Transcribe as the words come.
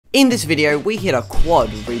In this video, we hit a quad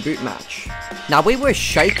reboot match. Now, we were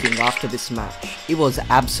shaking after this match. It was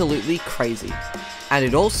absolutely crazy. And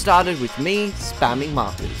it all started with me spamming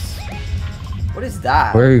markers. What is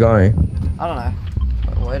that? Where are you going? I don't know.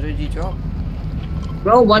 Where did you drop?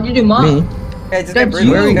 Bro, what did you mark? Me? Hey, just go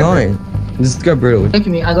brutal. Where are you going? Just go brutal. Look at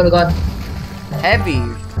me, I got a gun. Heavy.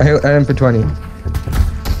 I am for 20.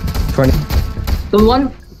 20. The one.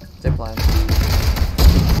 Zipline.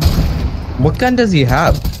 What gun does he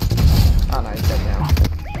have? Oh no, he's dead now.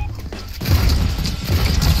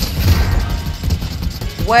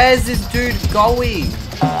 Where's this dude going?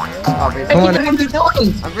 Oh, Come on.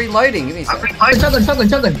 I'm reloading. Give me a second.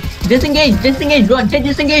 Shotgun. Disengage, run, take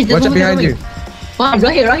disengage. Watch out behind you. Fine,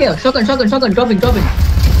 right here. Shotgun, dropping. Go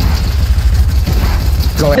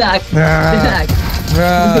Back. I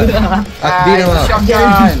beat him up.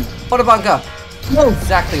 Shotgun. What a bunker. No.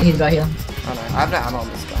 Exactly. He's right here. Oh no, I have no ammo on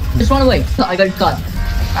this gun. Just run away. I got shot.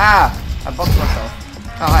 Ah! I boxed myself.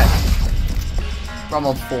 Oh, hi.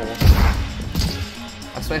 Rommel 4.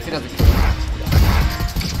 I swear if he doesn't kill me.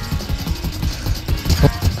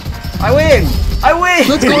 I win!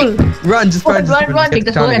 Let's go! Run, just run. Take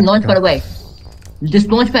the sword and launch pad away. Just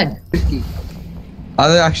launch pad. Are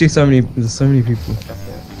there actually there's so many people.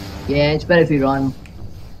 Yeah, it's better if you run.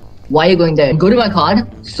 Why are you going there? Go to my card,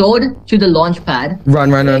 sword to the launch pad.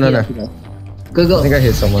 Run. No. Go. I think I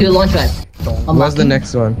hit someone. To the launch pad. Where's the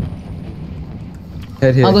next one?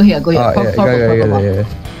 Head here. I'll go here. Oh, yeah, go.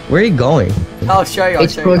 Where are you going? I'll show you.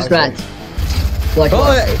 It's pro strats. Watch.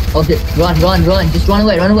 Oh, Okay, run. Just run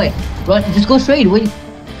away. Run. Just go straight. Wait.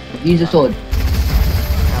 Use the sword.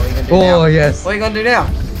 How are you gonna do now? Oh, yes. What are you gonna do now?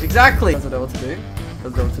 Exactly. Doesn't know what to do.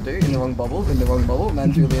 In the wrong bubble.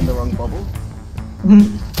 Man's really in the wrong bubble.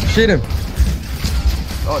 Shoot him.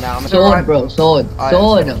 Oh, now I'm Sword, right. bro. Sword.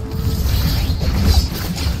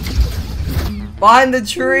 Behind the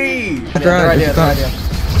tree. They're right here.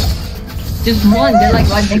 Just run. They're like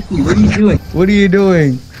right next to you. What are you doing? What are you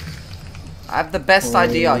doing? I have the best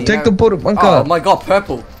idea. You Take know? the bunker. Oh my god,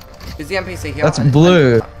 purple. Is the NPC here? That's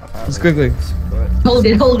blue. Let's quickly. Hold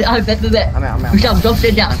it. I bet. I'm out. Push up. Drop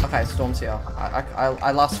straight down. Okay, Storm's here.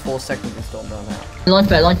 I last 4 seconds with Storm, but I'm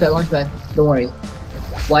out. Launch pad. Don't worry.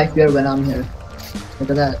 Wife here when I'm here. Look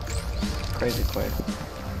at that. Crazy quick.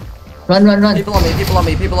 Run. People on me.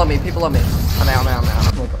 I'm out.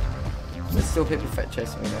 Oh my god. There's still people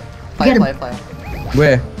chasing me there. Player.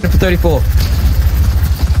 Where? For 34.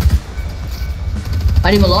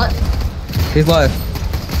 I need him a lot. He's live.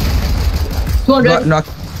 200. Knock.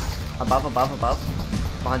 Above.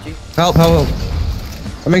 Behind you. Help.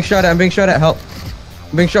 I'm being shot at. Help.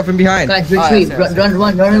 I'm being shot from behind. Guys, retreat.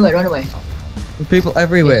 Run away. People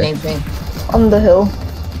everywhere. Same. On the hill.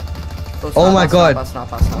 Oh my god.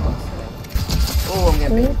 Oh, I'm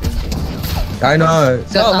getting beat. I know.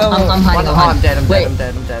 So, I'm hiding. I'm dead. I'm Wait.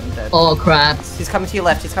 dead. Oh crap. He's coming to your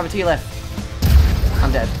left.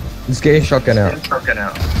 I'm dead. Just get your shotgun out.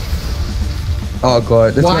 Oh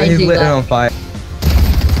god. That's why he's lit it on fire.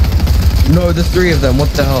 No, there's 3 of them. What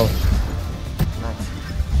the hell? Nice.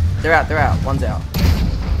 They're out. One's out.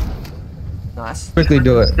 Nice. Quickly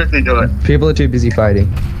do it. People are too busy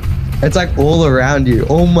fighting. It's like all around you.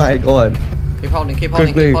 Oh my god. Keep holding. Keep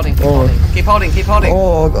Quickly. holding.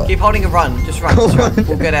 Oh god. Keep holding and run. Just run.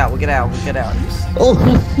 We'll get out. Oh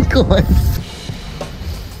my god.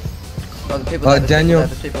 Oh, the people there. Daniel.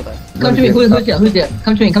 There's people there. Come to me. Who's there?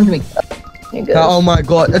 Come to me. Here goes. Oh my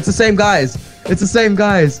god. It's the same guys.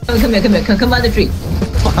 Come here. Come by the tree.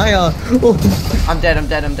 Fire. Oh. I'm dead.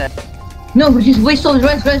 No, just wait. So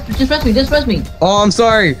just rest me. Oh, I'm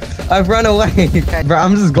sorry. I've run away. Okay. Bro,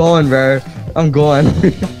 I'm just going, bro. I'm going.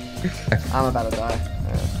 I'm about to die.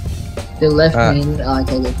 They left me. I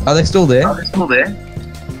told you. Are they still there? Oh,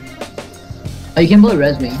 you can probably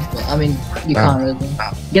res me. I mean, you can't res me.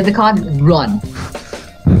 Get the card. Run.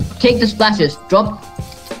 Take the splashes. Drop.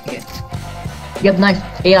 Okay. Get nice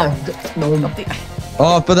AR. No.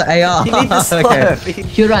 Oh, for the AR. You need the slurp. Okay.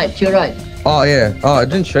 To your right. Oh yeah. Oh, I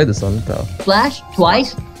didn't show this on though. Flash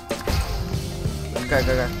twice. Go.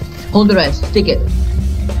 Hold the rest. Stick it.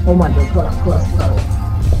 Oh my god. Close.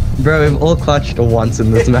 Bro, we've all clutched once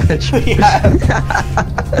in this match. Yeah.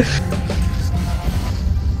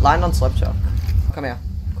 Line on slip chuck. Come here,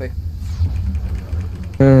 quick.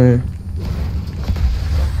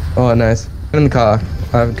 Oh, nice. Get in the car.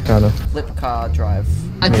 I have a katana. Flip car drive.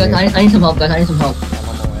 I need some help, guys. I need some help. I'm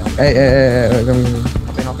on my way. Hey,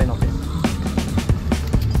 Hop in.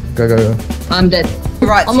 Go. I'm dead.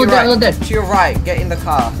 Right, I'm not dead. To your right, get in the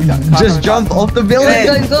car. Just jump off the building.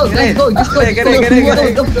 Go. Just go. Get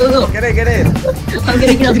in. I'm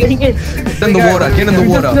getting in. Get in the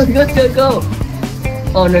water. Go.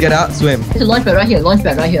 Oh no. Get out, swim. There's a launch pad right here. Launch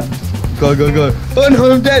pad right here. Go, go, go. Oh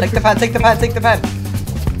no, I'm dead. Take the pan, take the pan, take the pan.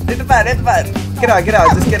 Take the pan, hit the pan. Get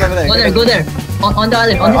out, just get over there. Go there, go there. On the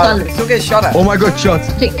island, on this island. Still get shot at. Oh my god, shots.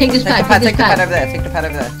 Take this Take the pad, pan, take take this the pan pad. over there, take the pan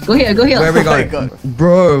over there. Go here, go here. Where are we Oh my going? God.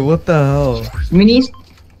 Bro, what the hell? Minis?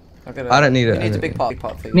 I don't need it. It needs a big pot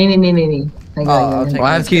for you. Me. I Oh, I'll take Oh,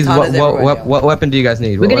 I have it. keys. Katanas everywhere here. What weapon do you guys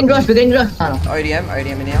need? We're What getting weapon? rushed, we're getting rushed. Oh, no.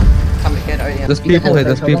 ODM in here. Come again, ODM. There's people here.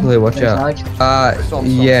 There's people here. Watch out. Storm,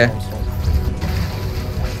 Yeah. storm.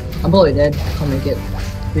 I'm probably dead. I'll make it.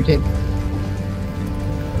 You take.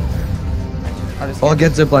 I just Oh,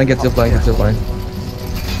 get zipline. Get zipline. Get zipline.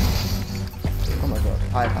 Oh my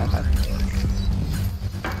god. Hide.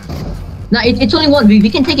 Nah, it's only one. We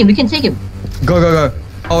can take him. We can take him. Go, go, go.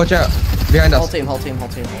 Oh, watch out. Behind Whole us. team. I'm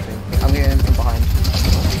getting in from behind.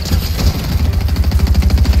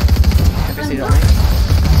 NPC's on me.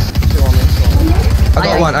 Two on me. I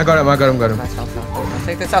got one. I got him. Nice.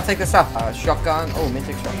 Take this out. Shotgun. Oh,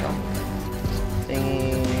 Mythic shotgun.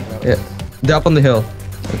 Thingy. Yeah. They're up on the hill.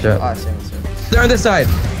 Watch Oh, out. I see. They're on this side.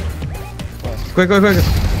 Quick. I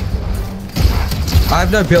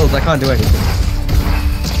have no builds. I can't do anything.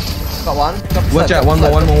 Got one. Watch out. One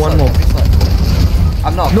more.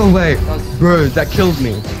 I'm not. No way. Bro, that killed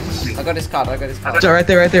me. I got his card. Watch out, right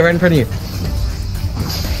there, right in front of you.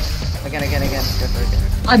 Again. Go for it again.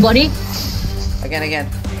 Hi, buddy. Again.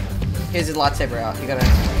 Here's his lightsaber out. You gotta.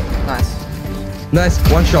 Nice. Nice.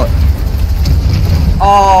 One shot.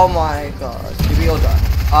 Oh my god. Did we all die?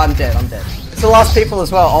 I'm dead. It's the last people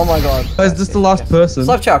as well. Oh my god. Oh, is this the last person?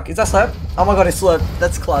 Slurp Chuck. Is that Slurp? Oh my god, it's Slurp.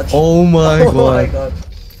 That's clutch. Oh my Oh my god. god.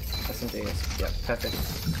 That's some DS. Yeah, perfect.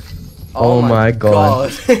 Oh my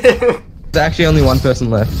god. There's actually only one person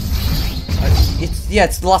left. it's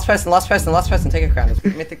the last person. Take a crown. It's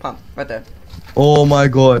Mythic Pump. Right there. Oh my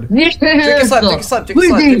god. Drink a slurp.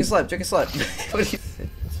 What do you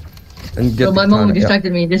And get No, the my mom katana, yeah.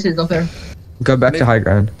 distracted me. This is not fair. Go back to high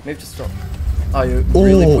ground. Move to stop. Oh, you're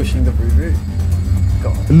really pushing the reboot?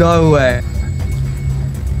 God. No way.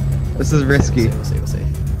 This is risky. We'll see.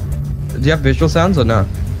 Do you have visual sounds or no?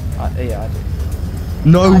 Yeah, I do.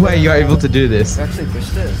 No way you're able to do this. We actually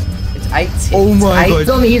pushed it. It's 8 ticks. Oh my It's 8.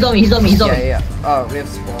 god. He's on me. Yeah. Oh, we have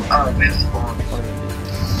spawn.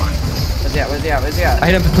 Where's he at? I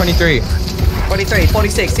hit him for 23. 23,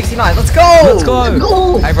 46, 69. Let's go! Let's go.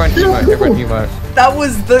 Go! Everyone emote. That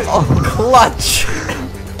was the clutch.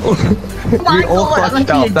 We all clutched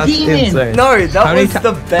out. That's insane. No, that was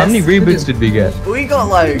the best. How many reboots did we get? We got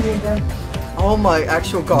like. Oh my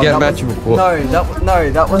actual god. Yeah, that match was, report.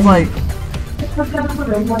 that was like.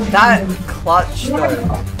 That clutch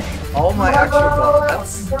though. Oh my actual god.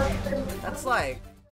 That's like.